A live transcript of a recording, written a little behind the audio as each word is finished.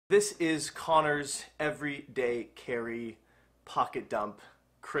This is Connor's Everyday Carry Pocket Dump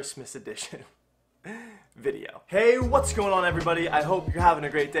Christmas Edition video. Hey, what's going on, everybody? I hope you're having a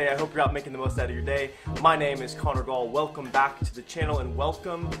great day. I hope you're out making the most out of your day. My name is Connor Gaul. Welcome back to the channel and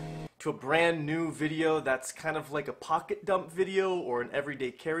welcome to a brand new video that's kind of like a pocket dump video or an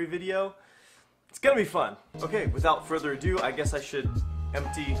everyday carry video. It's gonna be fun. Okay, without further ado, I guess I should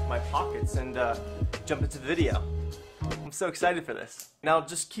empty my pockets and jump into the video. I'm so excited for this. Now,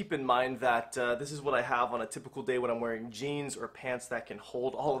 just keep in mind that this is what I have on a typical day when I'm wearing jeans or pants that can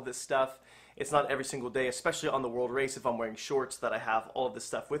hold all of this stuff. It's not every single day, especially on the world race if I'm wearing shorts, that I have all of this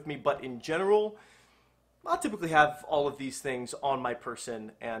stuff with me. But in general, I'll typically have all of these things on my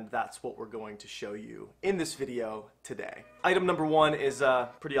person, and that's what we're going to show you in this video today. Item number one is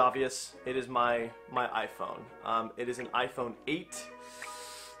pretty obvious. It is my iPhone. It is an iPhone 8.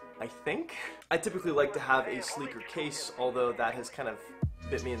 I think. I typically like to have a sleeker case, although that has kind of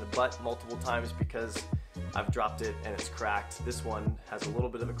bit me in the butt multiple times because I've dropped it and it's cracked. This one has a little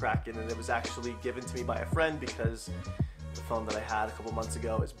bit of a crack in it, and it was actually given to me by a friend because the phone that I had a couple months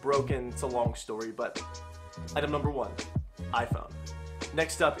ago is broken. It's a long story, but item number one, iPhone.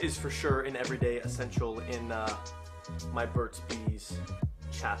 Next up is for sure an everyday essential in my Burt's Bees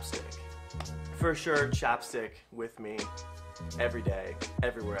chapstick. For sure, chapstick with me every day,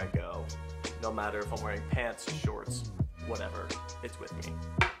 everywhere I go, no matter if I'm wearing pants, shorts, whatever, it's with me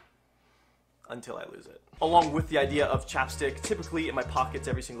until I lose it. Along with the idea of chapstick, typically in my pockets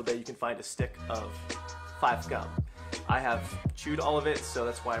every single day you can find a stick of 5 gum. I have chewed all of it, so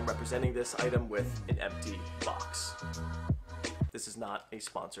that's why I'm representing this item with an empty box. This is not a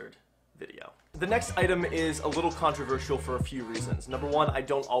sponsored video. The next item is a little controversial for a few reasons. Number one, I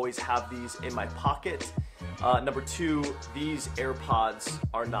don't always have these in my pocket. Number two, these AirPods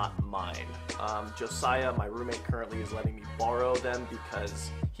are not mine. Josiah, my roommate, currently is letting me borrow them because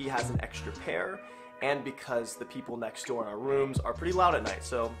he has an extra pair and because the people next door in our rooms are pretty loud at night,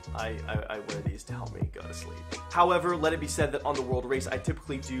 so I wear these to help me go to sleep. However, let it be said that on the world race, I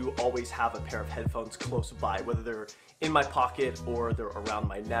typically do always have a pair of headphones close by, whether they're in my pocket or they're around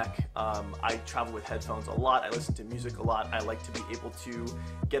my neck. I travel with headphones a lot. I listen to music a lot. I like to be able to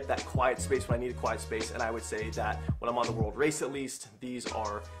get that quiet space when I need a quiet space, and I would say that when I'm on the world race at least, these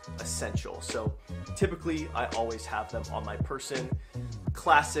are essential. So typically I always have them on my person.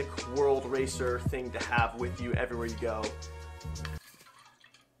 Classic world racer thing to have with you everywhere you go.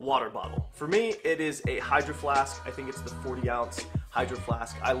 Water bottle. For me, it is a Hydro Flask. I think it's the 40-ounce Hydro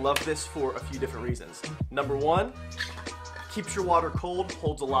Flask. I love this for a few different reasons. Number one, keeps your water cold,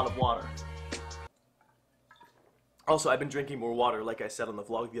 holds a lot of water. Also, I've been drinking more water, like I said on the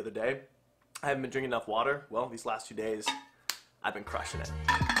vlog the other day. I haven't been drinking enough water. Well, these last 2 days, I've been crushing it.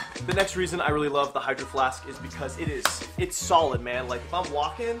 The next reason I really love the Hydro Flask is because it's solid, man. Like if I'm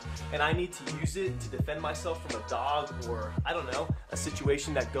walking and I need to use it to defend myself from a dog or, I don't know, a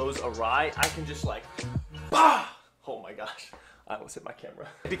situation that goes awry, I can just like, bah! Oh my gosh, I almost hit my camera.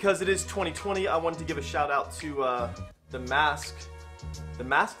 Because it is 2020, I wanted to give a shout out to the mask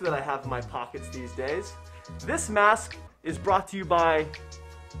that I have in my pockets these days. This mask is brought to you by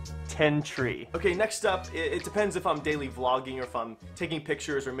 10 Tree. Okay, next up, it depends if I'm daily vlogging or if I'm taking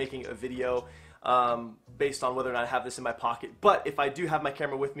pictures or making a video based on whether or not I have this in my pocket. But if I do have my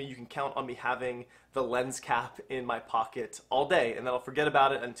camera with me, you can count on me having the lens cap in my pocket all day, and then I'll forget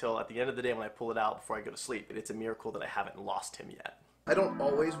about it until at the end of the day when I pull it out before I go to sleep. And it's a miracle that I haven't lost him yet. I don't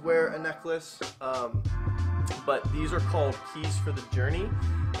always wear a necklace, but these are called Keys for the Journey,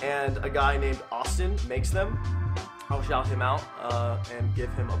 and a guy named Austin makes them. I'll shout him out and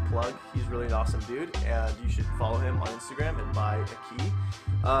give him a plug. He's really an awesome dude, and you should follow him on Instagram and buy a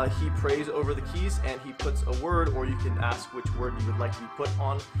key. He prays over the keys, and he puts a word, or you can ask which word you would like to be put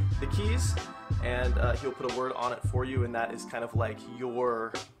on the keys, and he'll put a word on it for you, and that is kind of like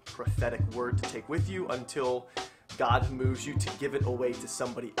your prophetic word to take with you until God moves you to give it away to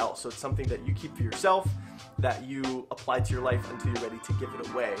somebody else. So it's something that you keep for yourself, that you apply to your life until you're ready to give it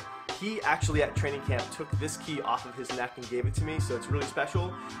away. He actually at training camp took this key off of his neck and gave it to me, so it's really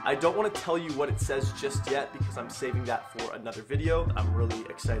special. I don't want to tell you what it says just yet because I'm saving that for another video. I'm really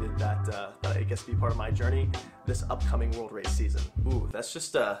excited that I get to be part of my journey this upcoming world race season. Ooh, that's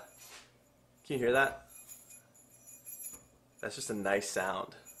just can you hear that? That's just a nice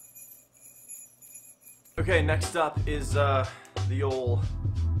sound. Okay, next up is the old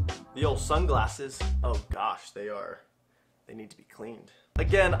sunglasses. Oh gosh, they need to be cleaned.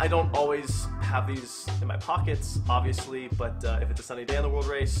 Again, I don't always have these in my pockets, obviously, but if it's a sunny day on the world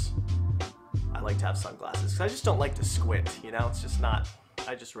race, I like to have sunglasses. 'Cause I just don't like to squint, you know? It's just not,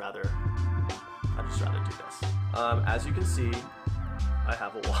 I just rather do this. As you can see, I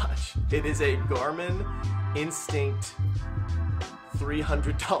have a watch. It is a Garmin Instinct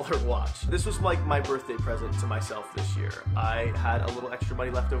 $300 watch. This was like my birthday present to myself this year. I had a little extra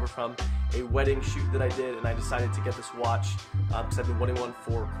money left over from a wedding shoot that I did, and I decided to get this watch because I've been wanting one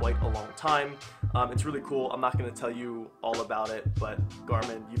for quite a long time. It's really cool. I'm not going to tell you all about it, but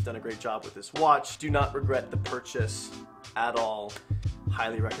Garmin, you've done a great job with this watch. Do not regret the purchase at all.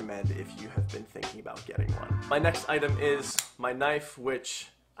 Highly recommend if you have been thinking about getting one. My next item is my knife, which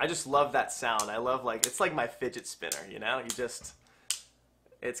I just love that sound. I love, like, it's like my fidget spinner, you know?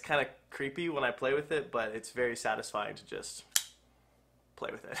 It's kind of creepy when I play with it, but it's very satisfying to just play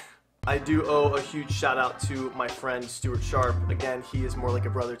with it. I do owe a huge shout out to my friend Stuart Sharp. Again, he is more like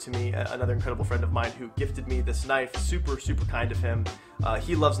a brother to me, another incredible friend of mine who gifted me this knife. Super, super kind of him.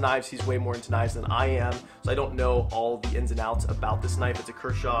 He loves knives. He's way more into knives than I am, so I don't know all the ins and outs about this knife. It's a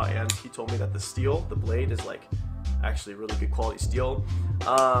Kershaw, and he told me that the steel, the blade, is like actually really good quality steel.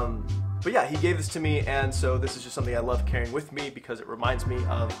 But yeah, he gave this to me, and so this is just something I love carrying with me because it reminds me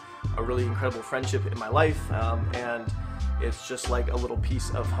of a really incredible friendship in my life, and it's just like a little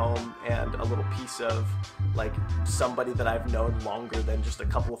piece of home and a little piece of like somebody that I've known longer than just a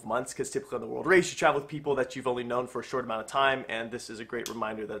couple of months, because typically on the world race you travel with people that you've only known for a short amount of time, and this is a great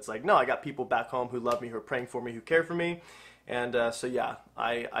reminder that it's like, no, I got people back home who love me, who are praying for me, who care for me. And so yeah,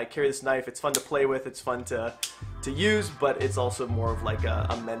 I carry this knife. It's fun to play with, it's fun to use, but it's also more of like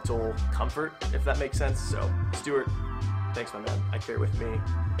a mental comfort, if that makes sense. So Stuart, thanks my man. I carry it with me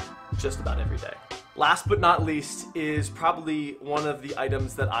just about every day. Last but not least is probably one of the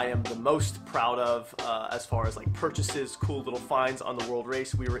items that I am the most proud of as far as like purchases, cool little finds on the world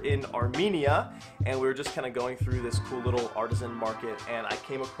race. We were in Armenia, and we were just kind of going through this cool little artisan market, and I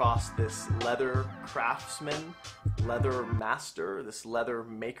came across this leather craftsman, leather master, this leather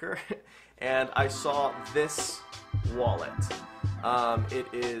maker, and I saw this wallet. It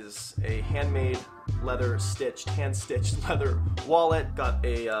is a handmade leather stitched, hand-stitched leather wallet. Got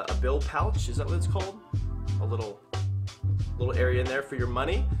a bill pouch, is that what it's called? A little area in there for your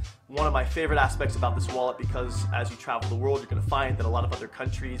money. One of my favorite aspects about this wallet, because as you travel the world, you're going to find that a lot of other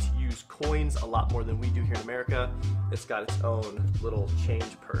countries use coins a lot more than we do here in America. It's got its own little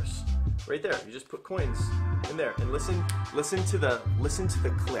change purse right there. You just put coins in there, and listen to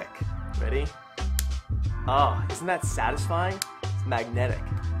the click. Ready? Ah, isn't that satisfying? It's magnetic.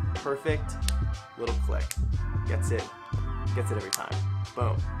 Perfect little click. Gets it every time.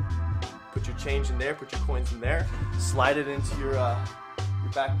 Boom. Put your change in there, put your coins in there, slide it into your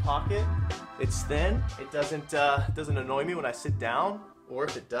back pocket. It's thin. It doesn't annoy me when I sit down, or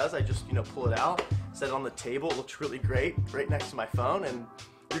if it does, I just, pull it out, set it on the table. It looks really great right next to my phone, and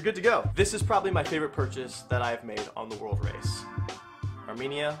you're good to go. This is probably my favorite purchase that I've made on the world race.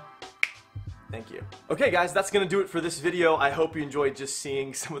 Armenia. Thank you. Okay guys, that's gonna do it for this video. I hope you enjoyed just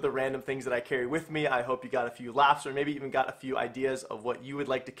seeing some of the random things that I carry with me. I hope you got a few laughs, or maybe even got a few ideas of what you would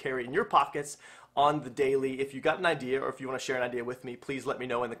like to carry in your pockets on the daily. If you got an idea, or if you want to share an idea with me, please let me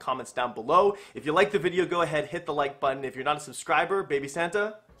know in the comments down below. If you like the video, go ahead, hit the like button. If you're not a subscriber, baby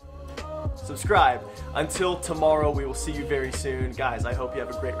Santa, subscribe. Until tomorrow, we will see you very soon. Guys, I hope you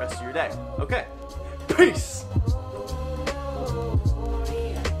have a great rest of your day. Okay, peace!